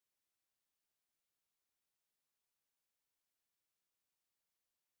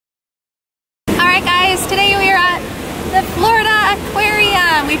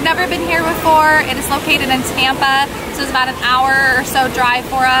fun. We've never been here before. It is located in Tampa, so it's about an hour or so drive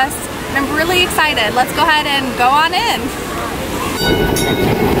for us. And I'm really excited. Let's go ahead and go on in.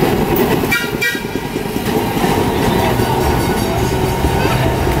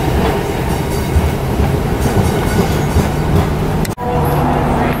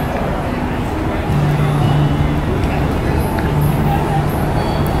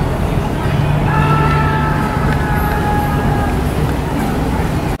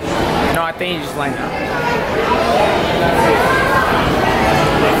 I think you just line up.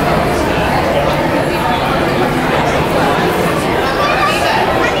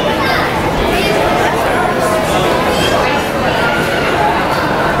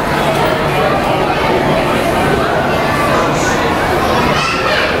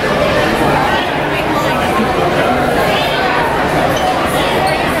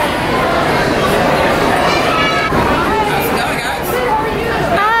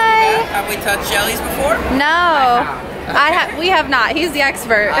 Jellies before? No, we have not. He's the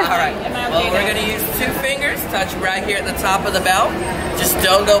expert. All right. Well, we're going to use 2 fingers, touch right here at the top of the bell. Just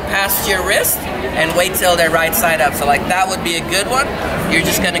don't go past your wrist and wait till they're right side up. So like that would be a good one. You're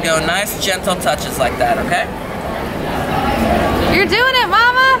just going to go nice, gentle touches like that, okay? You're doing it,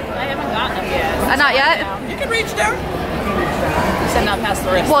 Mama. I haven't gotten them yet. Not yet? You can reach down. You said not past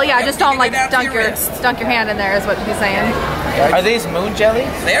the wrist. Well, yeah, just don't like dunk your hand in there is what he's saying. Are these moon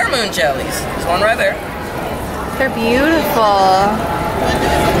jellies? They are moon jellies. There's one right there. They're beautiful.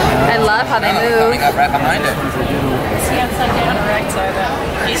 I love how they move. Coming up right behind it. Is he upside down or right side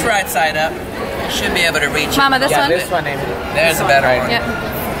up? He's right side up. You should be able to reach Mama, it. this one? This one, Amy. There's a better one. Yep.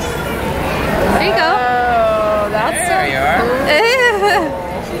 There you go. Oh, that's There you are.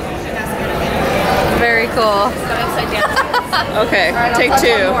 Very cool. Go upside down. Okay, Right, take 2.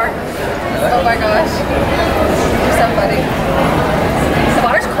 Oh my gosh. You're so funny. The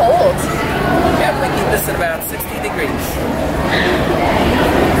water's cold. Yeah, we keep this at about 60 degrees.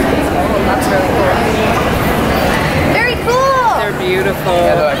 Oh, that's really cool. Very cool. They're beautiful.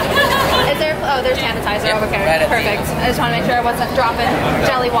 Is there? Oh, there's sanitizer. Yep, Okay, right at the perfect. I just want to make sure I wasn't dropping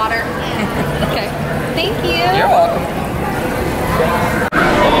jelly water. Okay. Thank you. You're welcome.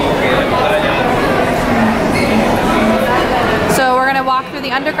 So we're gonna walk through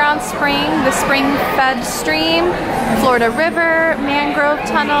the underground spring, the spring-fed stream, Florida River, mangrove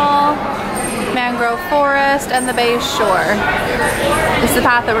tunnel, mangrove forest, and the bay's shore. This is the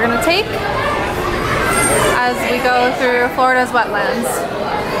path that we're gonna take as we go through Florida's wetlands.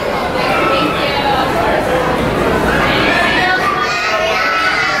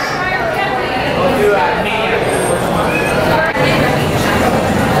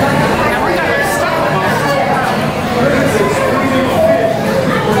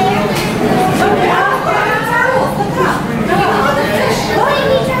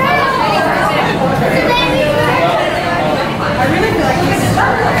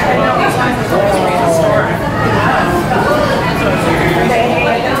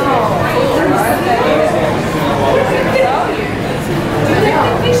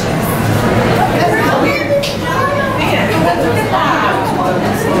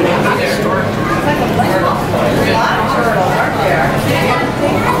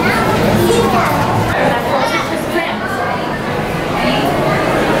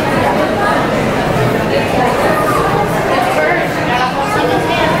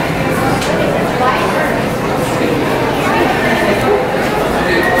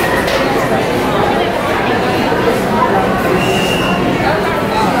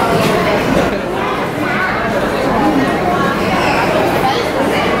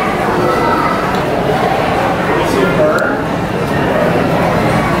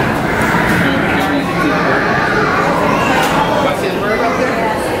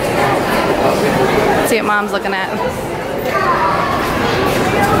 See what Mom's looking at.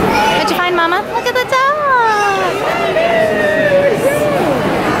 What'd you find, Mama? Look at the dog!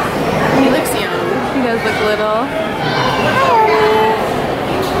 He looks young. He does look little.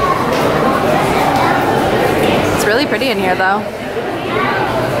 It's really pretty in here, though.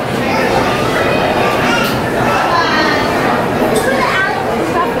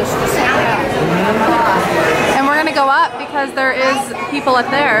 And we're gonna go up because there is people up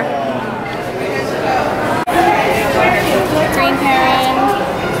there. Green heron,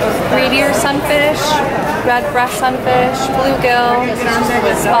 reindeer sunfish, red breast sunfish, bluegill,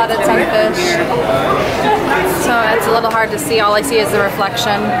 spotted sunfish. So it's a little hard to see. All I see is the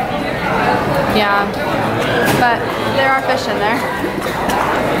reflection. Yeah, but there are fish in there.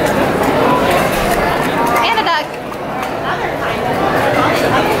 And a duck.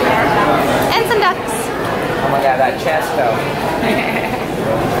 And some ducks. Oh my god, that chest though.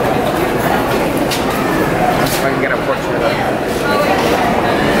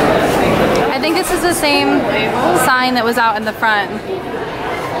 this is the same sign that was out in the front.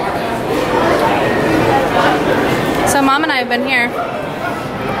 So Mom and I have been here.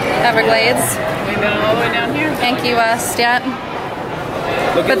 Everglades. We've been all the way down here. And Key West, yeah.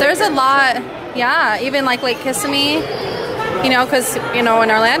 But there's a lot, yeah, even like Lake Kissimmee, you know, because, you know,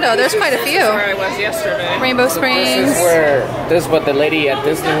 in Orlando, there's quite a few. This is where I was yesterday. Rainbow Springs. This is what the lady at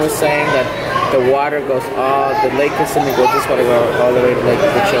Disney was saying, that the water goes all, the Lake Kissimmee goes this way to go all the way to Lake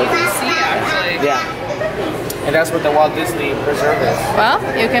the Children. See, actually. Yeah. And that's what the Walt Disney Preserve is. Well,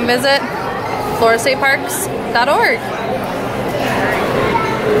 you can visit floridastateparks.org.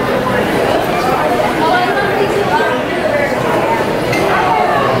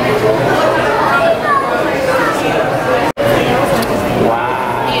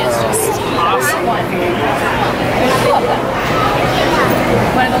 Wow. He is just awesome. Want to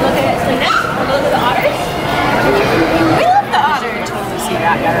go look at it? Look at the otters? We love the otters. You can totally see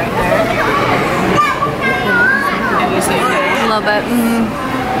that guy right there. And you see it there? A little bit.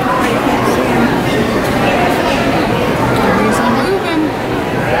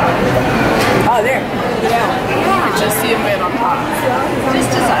 Oh, there. Yeah. You can just see him right on top. Just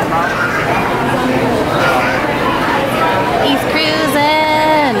his eyeball. He's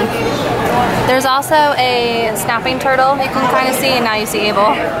cruising. There's also a snapping turtle you can kind of see, and now you see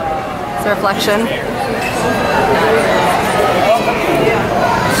Abel. It's a reflection.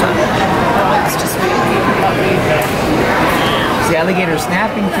 It's just It's the alligator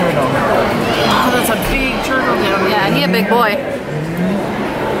snapping turtle. oh, that's a big turtle down there. Yeah, he a big boy.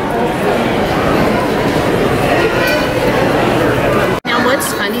 Now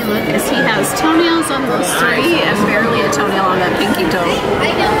what's funny, look, is he has toenails on those three and barely a toenail on that pinky toe.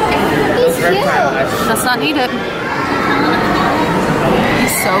 Those reptile eyes. Does not need it.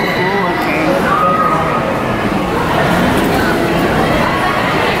 He's so cool looking.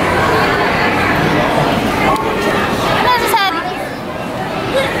 There's his head.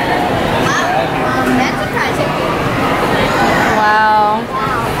 Wow.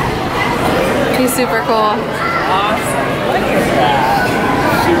 He's super cool. Awesome. Look at that.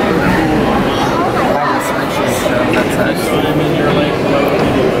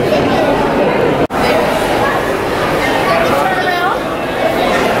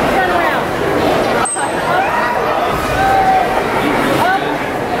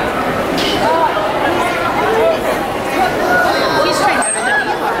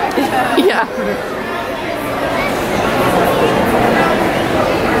 Yeah.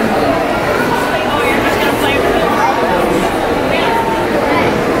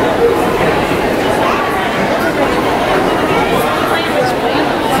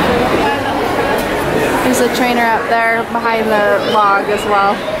 There's a trainer up there behind the log as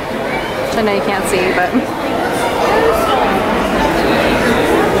well, which I know you can't see, but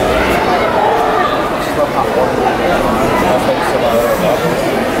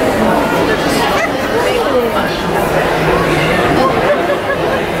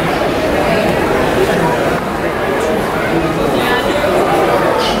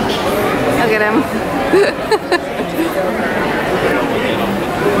look at him.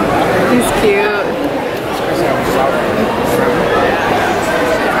 He's cute.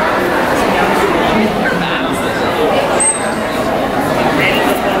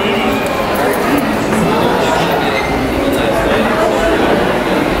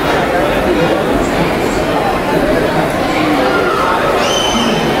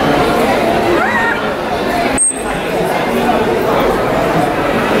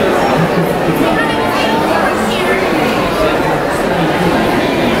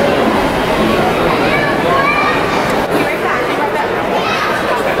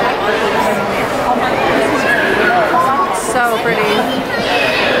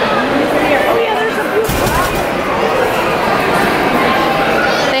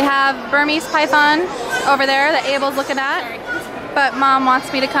 Burmese python over there that Abel's looking at, but Mom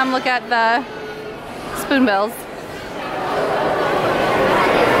wants me to come look at the spoonbills.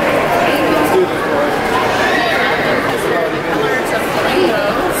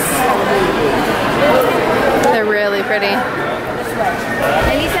 They're really pretty.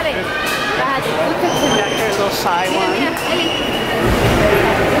 Little shy one.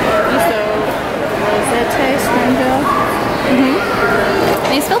 Rosette spoonbill.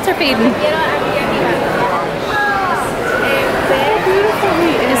 And he's filter feeding.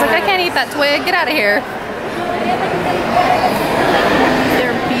 He's like, I can't eat that twig. Get out of here.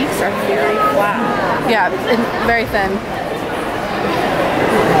 Their beaks are very flat. Yeah, and very thin.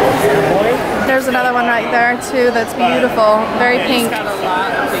 There's another one right there too that's beautiful. Very pink. He's got a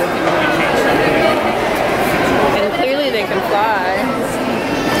lot of pink pigmentation. And clearly they can fly.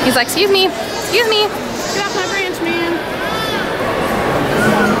 He's like, excuse me. Excuse me. Get off my branch, man.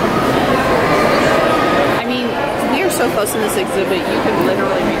 I mean, we are so close in this exhibit, you could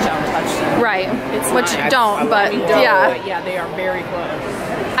literally reach out and touch them. Right. It's Which not- don't, but I mean, don't, yeah. but yeah, they are very close.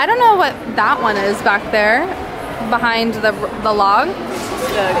 I don't know what that one is back there behind the log.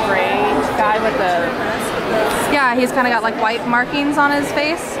 The gray guy with the... Yeah, he's kind of got like white markings on his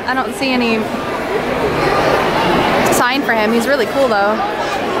face. I don't see any sign for him. He's really cool though.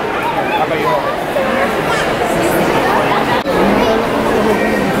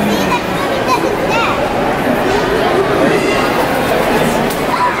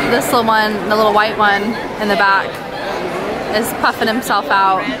 This little one, the little white one in the back, is puffing himself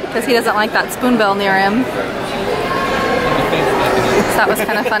out because he doesn't like that spoonbill near him. So that was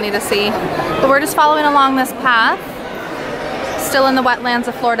kind of funny to see. But we're just following along this path, still in the Wetlands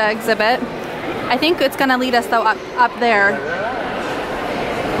of Florida exhibit. I think it's gonna lead us though up there.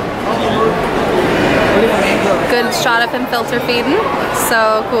 Good shot of him filter feeding.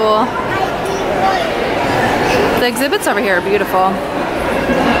 So cool. The exhibits over here are beautiful. Look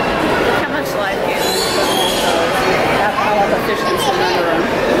how much life is. That's how the fish can swim under them.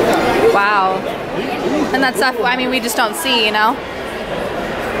 Wow. And that stuff, I mean, we just don't see, you know?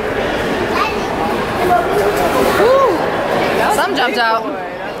 Woo! Some jumped out.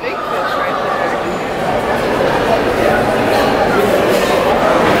 That big fish right there.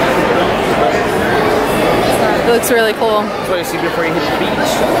 It looks really cool. That's what you see before you hit the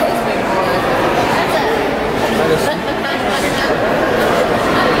beach.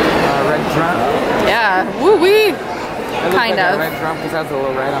 Red drum. Yeah. Woo-wee. Kind like of. A red drum because that's a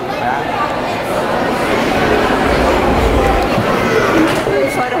little red on the back.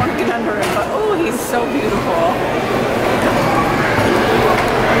 So I don't want to get under him, but oh, he's so beautiful.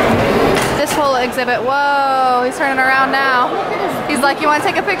 This whole exhibit, whoa, he's turning around now. He's like, you want to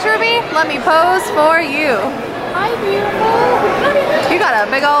take a picture of me? Let me pose for you. Hi, beautiful. You got a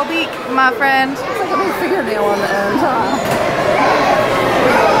big old beak, my friend. It's like a big fingernail on the end, huh?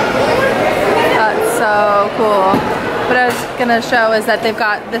 That's so cool. What I was gonna show is that they've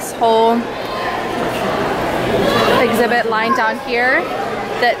got this whole exhibit line down here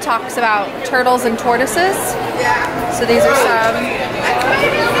that talks about turtles and tortoises. So these are some.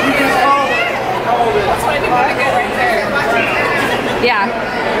 Yeah,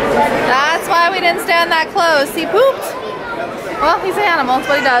 that's why we didn't stand that close. He pooped. Well, he's an animal, that's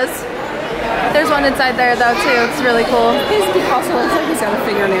what he does. There's one inside there though too, it's really cool. His beak also looks like he's got a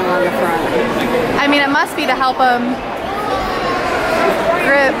fingernail on the front. I mean, it must be to help him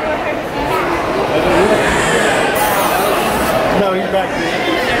grip. No, he's back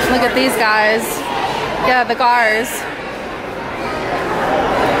there. Look at these guys. Yeah, the gars.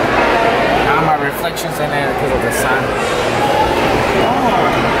 Now my reflections in there because of the sun.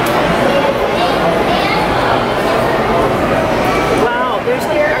 Wow, there's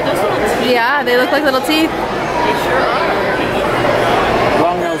like, are those little teeth? Yeah, they look like little teeth. They sure are.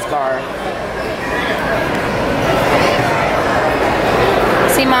 Long-nosed gar.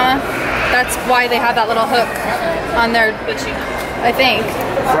 See, Mama? That's why they have that little hook on their, I think.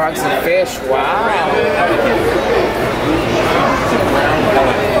 Frogs and fish, wow.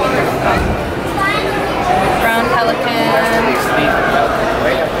 Brown pelican.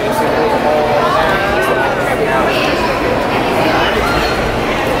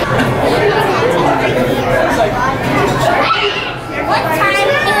 One time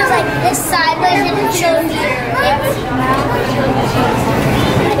it was like this sideways and it showed me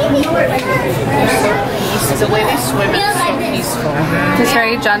The way they swim is so peaceful. He's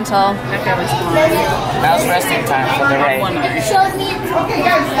very gentle. That guy was fun. Now it's resting time for the rain. it showed me Okay,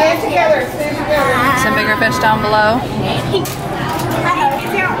 guys, stand together. Stand together. Some bigger fish down below.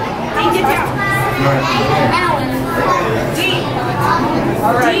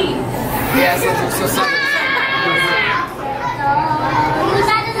 All right. Yes, it's so sad.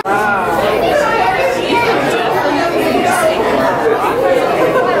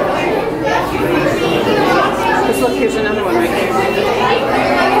 Look, here's another one right here.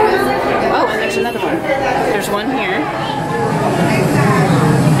 Oh, and there's another one. There's one here.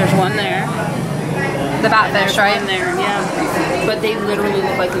 There's one there. The batfish, right? One there, yeah. But they literally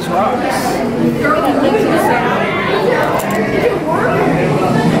look like these rocks.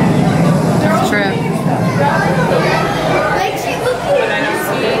 It's true.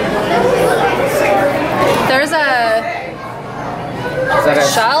 There's a Is that a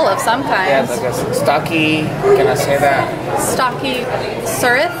shell of some kind. Yeah, like a stocky. Can I say that? Stocky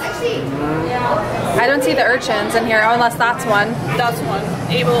surith. I don't see the urchins in here, unless that's one. That's one.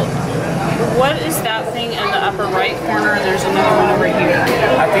 Abel, what is that thing in the upper right corner? There's another one over here.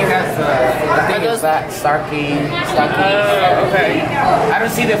 I think that's Starkey. Oh, okay. I don't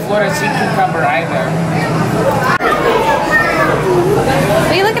see the Florida sea cucumber either.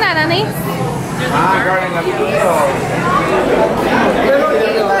 What are you looking at, honey? Regarding a eel.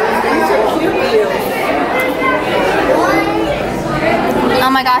 Oh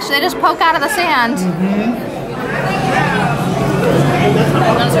my gosh, they just poke out of the sand.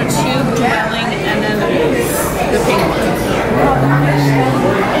 And those are two dwelling and then the pink one.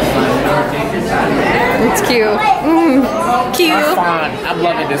 It's cute. Cute. Have fun. I'm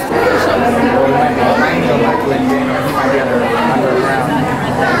loving this.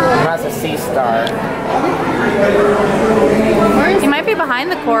 That's a sea star. He might be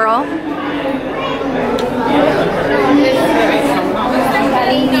behind the coral.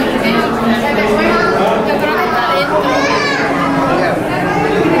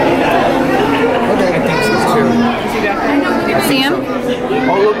 See him?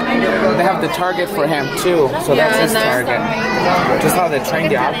 Oh look, they have the target for him too, so that's his target. Just how they train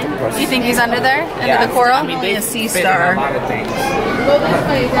the octopus. Do you think he's under there? Under the coral? I mean, they A sea fit in star. a lot of things.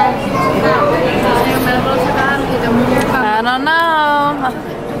 I don't know.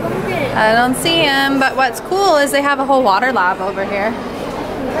 I don't see him, but what's cool is they have a whole water lab over here.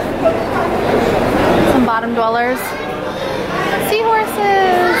 Some bottom dwellers.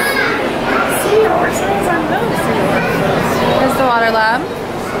 Seahorses. Seahorses? I know seahorses. There's the water lab,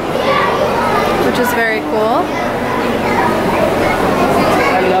 which is very cool.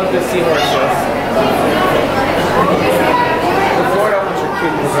 I love the seahorses. The Florida ones are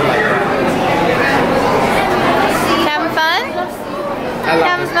cute because they're like that. Having fun? I love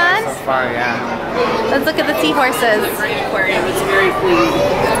Having this fun? place so far, yeah. Let's look at the seahorses. Great aquarium. It's very clean.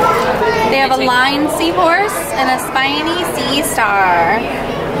 They have a line seahorse and a spiny sea star.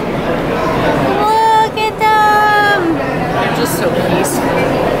 Look at them! They're just so peaceful.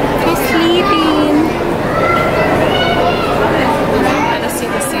 They're sleeping. I just see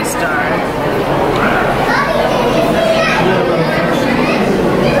the sea star.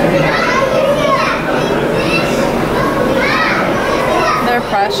 They're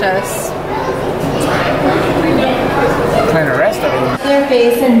precious. Trying to rest everyone. Their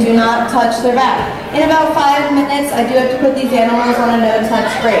face and do not touch their back. In about 5 minutes, I do have to put these animals on a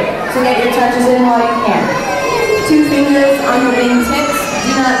no-touch break. So get your touches in while you can. 2 fingers on the wing tips.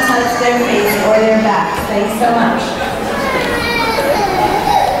 Do not touch their face or their back. Thanks so much.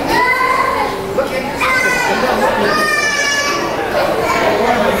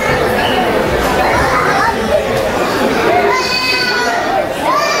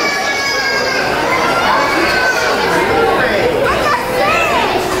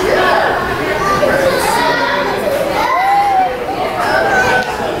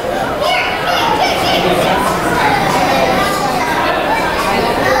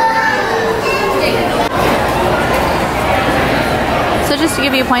 Just to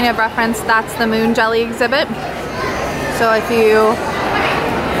give you a point of reference, that's the moon jelly exhibit. So if you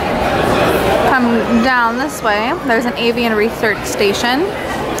come down this way, there's an avian research station.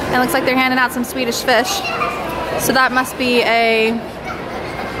 It looks like they're handing out some Swedish fish. So that must be a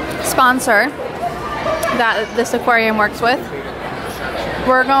sponsor that this aquarium works with.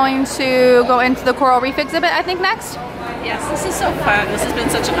 We're going to go into the coral reef exhibit, I think, next. Yes, this is so fun. This has been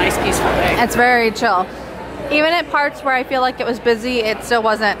such a nice, peaceful day. It's very chill. Even at parts where I feel like it was busy, it still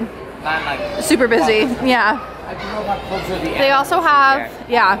wasn't Not like super busy. Yeah. I don't know how close are the They also animals have, yet.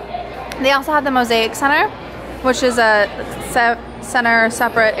 yeah, they also have the Mosaic Center, which is a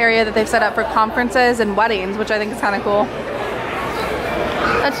separate area that they've set up for conferences and weddings, which I think is kind of cool.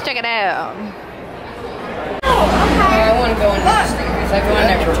 Let's check it out. I want to go in next because I go in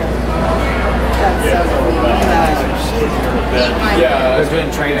there for Yeah, they're doing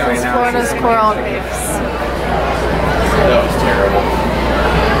training right now. Florida's coral reefs. That was terrible.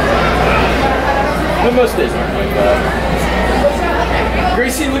 But most days aren't like that.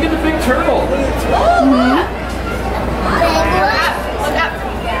 Gracie, look at the big turtle. Look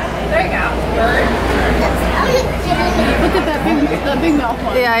at that big mouth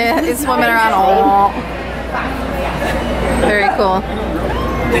one. Yeah, he's swimming around. Oh. Very cool.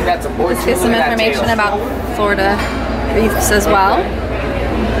 I think that's a boy. Let's get some information about Florida reefs as well.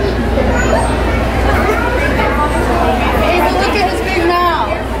 Look at his big mouth.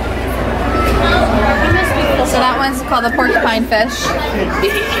 So that one's called the porcupine fish.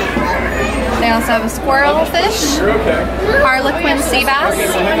 They also have a squirrel fish, harlequin sea bass,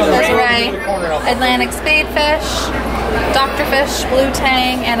 there's ray, Atlantic spadefish, doctorfish, blue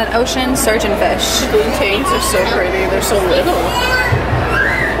tang, and an ocean surgeonfish. Blue tangs are so pretty. They're so little.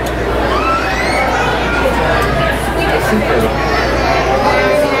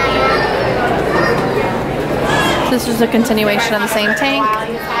 Just a continuation of the same tank.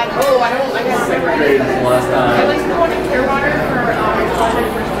 Oh, I got separated last time.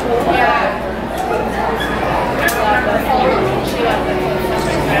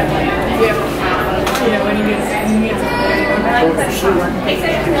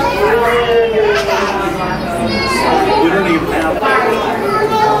 We don't even have. Wow,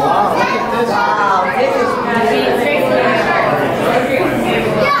 look at this.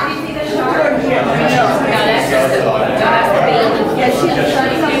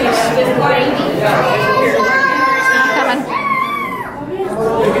 Come on.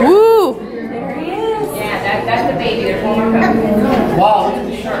 Woo! Yeah, that's the baby. There's one more coming. Wow.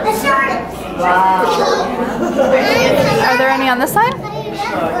 Are there any on this side?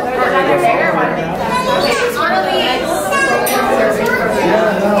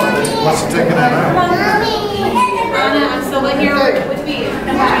 Must have taken it out. I'm still here with me.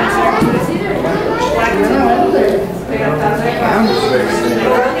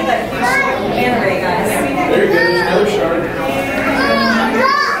 There you go. There's another shark.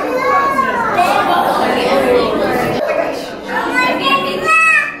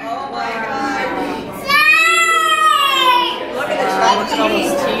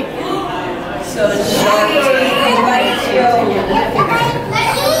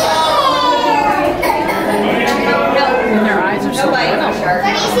 And their eyes are so little.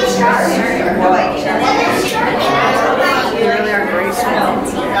 They really are graceful.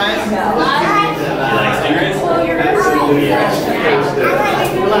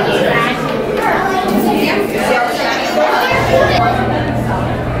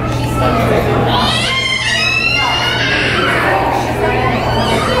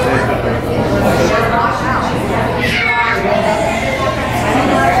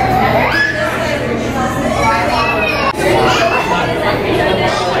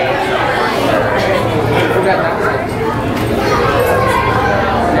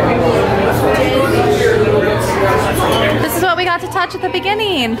 This is what we got to touch at the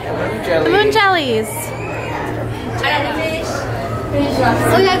beginning. The moon jellies.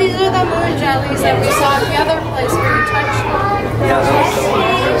 Oh yeah, these are the moon jellies that we saw at the other place where we touched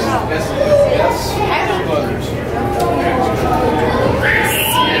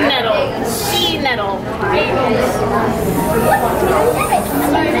Sea nettle.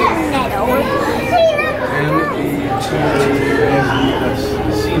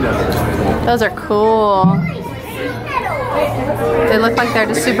 Those are cool. They look like they're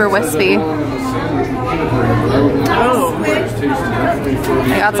just super wispy. I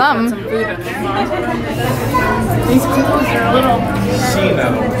got some. These cookies are little. Sea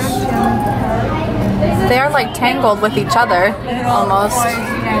nettles. They are like tangled with each other, almost.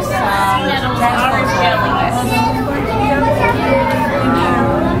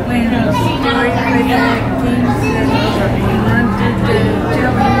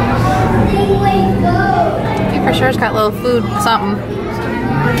 He for sure's got little food, something.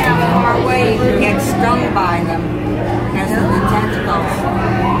 Far away to get stung by them. Because of the tentacles.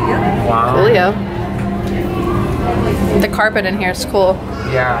 Wow. Coolio. The carpet in here is cool.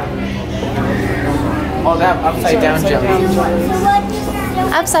 Yeah. Oh, that upside down jelly.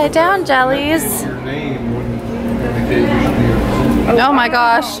 Upside down jellies. Oh my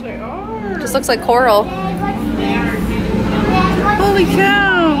gosh. Just looks like coral. Holy cow!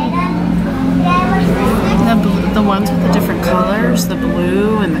 The ones with the different colors, the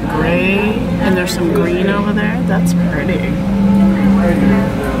blue and the gray, and there's some green over there. That's pretty.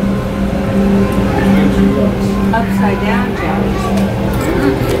 Upside down jellies.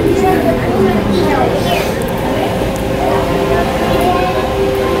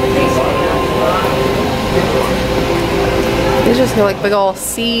 These just look like big old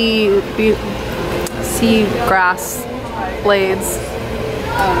sea grass blades.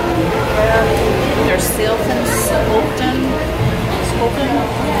 There's Stilton,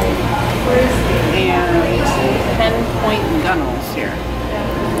 and 10-point gunnels here.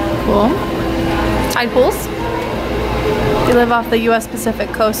 Cool. Tide pools. They live off the U.S. Pacific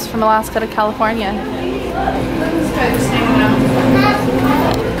coast from Alaska to California.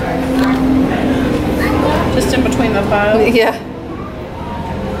 Just in between the piles. Yeah.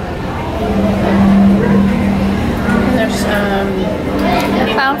 And there's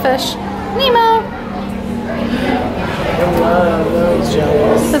Clownfish. Nemo.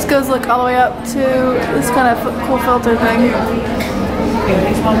 This goes like all the way up to this kind of cool filter thing.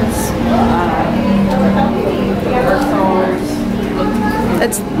 these ones.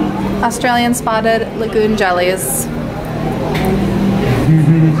 It's Australian spotted lagoon jellies.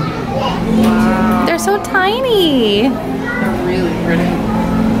 Wow. They're so tiny. They're really pretty.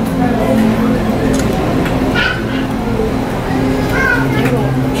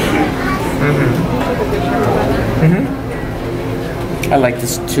 like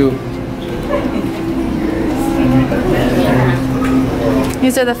this too.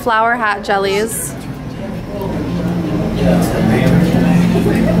 These are the flower hat jellies.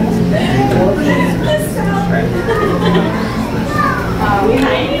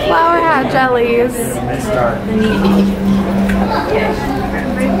 Flower hat jellies.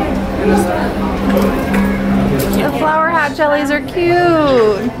 The flower hat jellies are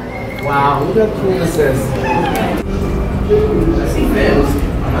cute. Wow, look how cool this is. I see fins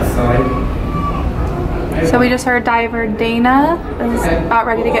on that side. So we just heard diver Dana is about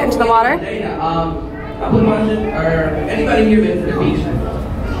ready to get into the water. Dana, couple questions. Are anybody here been to the beach?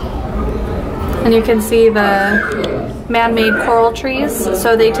 And you can see the man-made coral trees.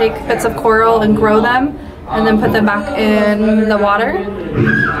 So they take bits of coral and grow them and then put them back in the water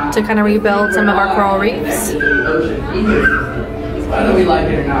to kind of rebuild some of our coral reefs. Whether we like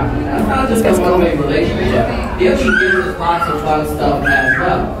it or not. That's not just a one-way relationship. The ocean gives us lots of fun stuff as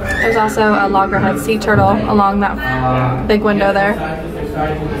well. There's also a loggerhead sea turtle along that big window there. They're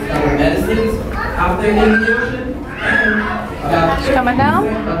starting to discover medicines out there in the ocean. She's coming down?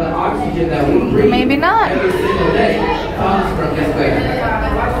 The oxygen that we breathe Maybe not. every single day comes from this way.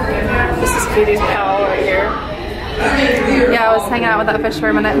 This is Katie's pal right here. Yeah, I was hanging out with that fish for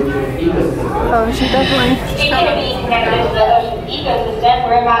a minute. Oh, she definitely. Speaking of being connected to the ocean's ecosystem,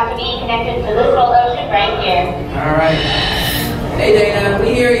 we're about to be connected to this little ocean right here. Alright. Hey Dana,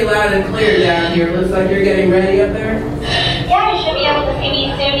 we hear you loud and clear down here. Looks like you're getting ready up there. Yeah, you should be able to see me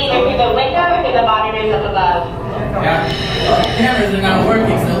soon either through the window or through the monitors up above. Yeah. Well, the cameras are not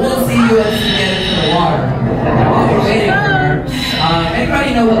working, so we'll see you as you get into the water. Now, while we're waiting for her, anybody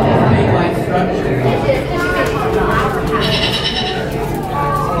know what this big white structure is?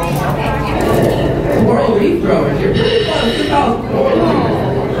 Coral reef growers. You're pretty close to those coral reefs.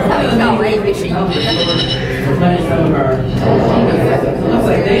 One of the many ways we should help replenish some of our ecosystems. It looks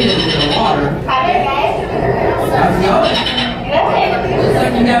like they live in the water. Hi there, guys. How's it going? Good. Looks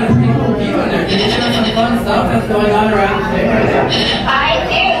like you got a pretty cool view in there. Can you show some fun stuff that's going on around the state right now? I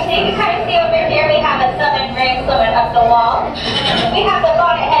do. So you can kind of see over here we have a southern ring swimming up the wall. We have the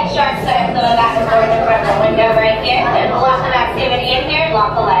bonnethead sharks that are swimming back and forth in front of the window right here. There's lots of activity in here,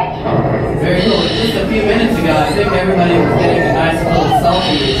 lots of life. Very cool. Just a few minutes ago, I think everybody was getting a nice little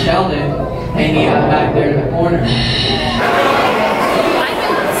selfie with Sheldon hanging out back there in the corner.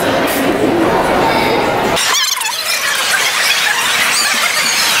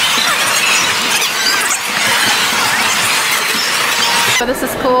 But this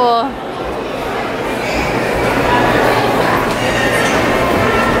is cool.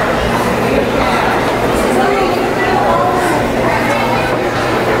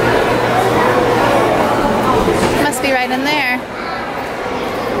 Must be right in there.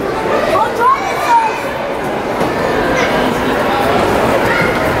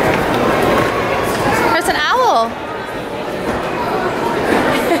 There's an owl.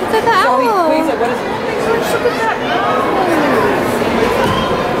 Look at the owl. Look at that owl.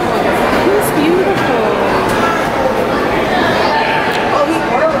 He's beautiful. Oh, he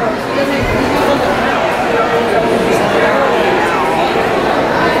burrows.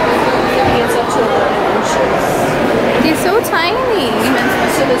 He gets up to 11 inches. He's so tiny.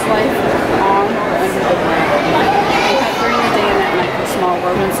 Most of his life on or under the ground. He had during the day and at night for small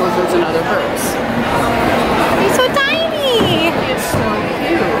rodents, lizards, and other birds. He's so tiny. It's so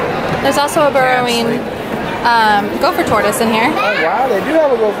cute. There's also a burrowing gopher tortoise in here. Oh wow, they do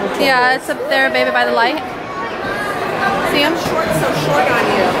have a gopher tortoise. Yeah, it's up there, baby by the light. See him? So short on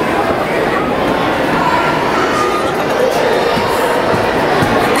you.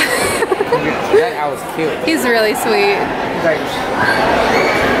 That owl's cute. He's really sweet.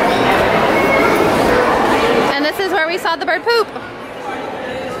 And this is where we saw the bird poop.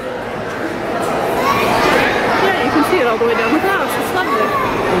 Yeah, you can see it all the way down the house. It's lovely.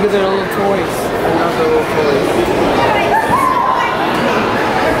 Look at their little toys. I love their little toys.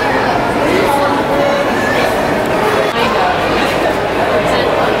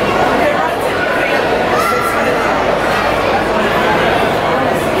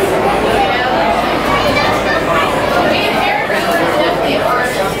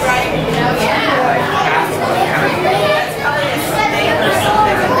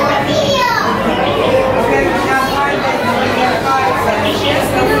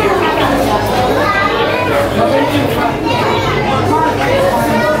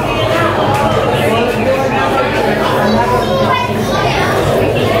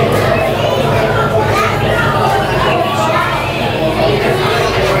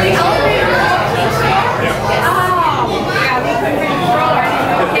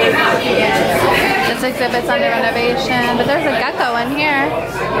 This exhibit's under renovation, but there's a gecko in here.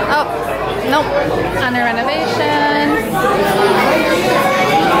 Oh, nope. Under renovation.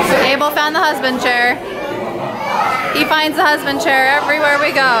 Abel found the husband chair. He finds the husband chair everywhere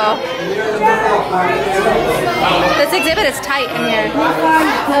we go. This exhibit is tight in here. It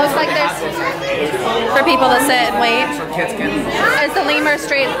looks like there's for people to sit and wait. Is the lemur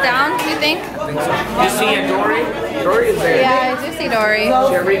straight down, do you think? I think so. You see a Dory? Dory is there. Yeah, I do see Dory.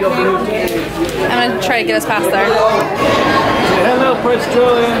 Cherrigo blue. I'm gonna try to get us past there. Hello, Prince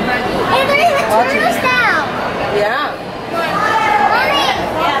Julian. Hey, there is a tortoise now. Yeah.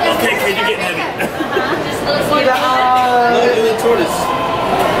 Okay, kid, you're getting heavy. Look, Look at the tortoise.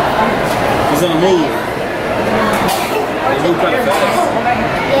 He's on the move. They move kind of fast.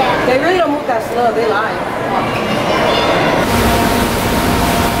 they really don't move that slow. They lie.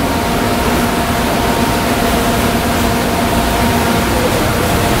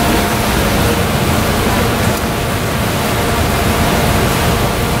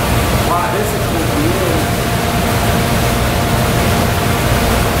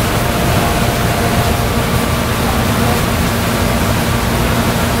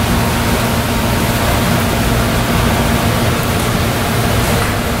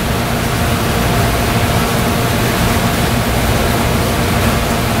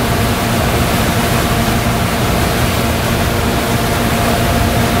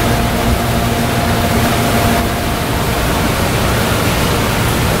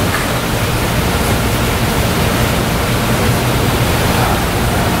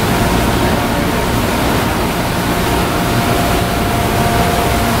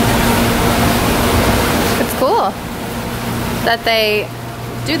 That they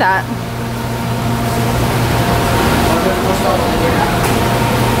do that.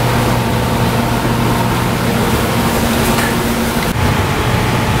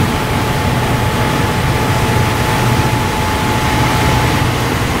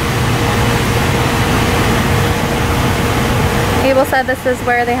 Abel said this is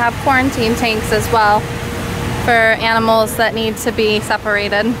where they have quarantine tanks as well for animals that need to be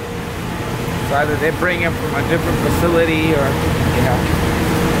separated. So either they bring them from a different facility or, you know,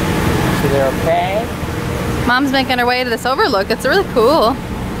 so they're okay. Mom's making her way to this overlook. It's really cool.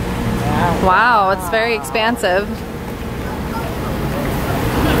 Yeah. Wow, it's very expansive.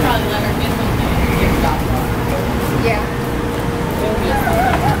 Yeah.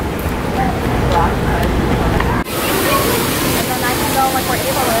 And then I can go like where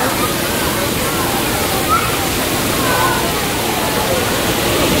Abel is.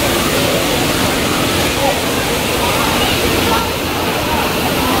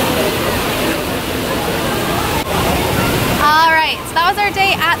 Alright, so that was our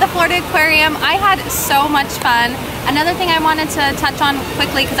day at the Florida Aquarium. I had so much fun. Another thing I wanted to touch on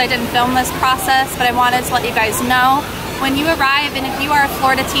quickly, because I didn't film this process, but I wanted to let you guys know, when you arrive and if you are a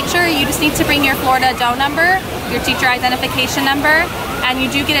Florida teacher, you just need to bring your Florida DO number, your teacher identification number, and you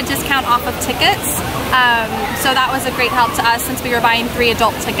do get a discount off of tickets. So that was a great help to us since we were buying 3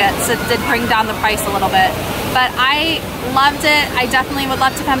 adult tickets. It did bring down the price a little bit. But I loved it. I definitely would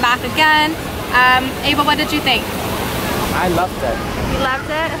love to come back again. Ava, what did you think? I loved it. You loved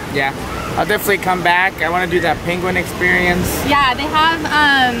it? Yeah. I'll definitely come back. I want to do that penguin experience. Yeah, they have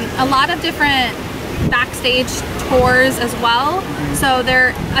a lot of different backstage tours as well. So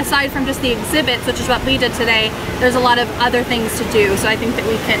there, aside from just the exhibits, which is what we did today, there's a lot of other things to do. So I think that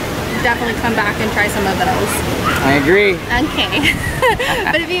we can definitely come back and try some of those. I agree. Okay.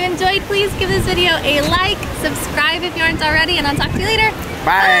 But if you enjoyed, please give this video a like, subscribe if you aren't already, and I'll talk to you later.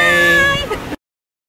 Bye. Bye.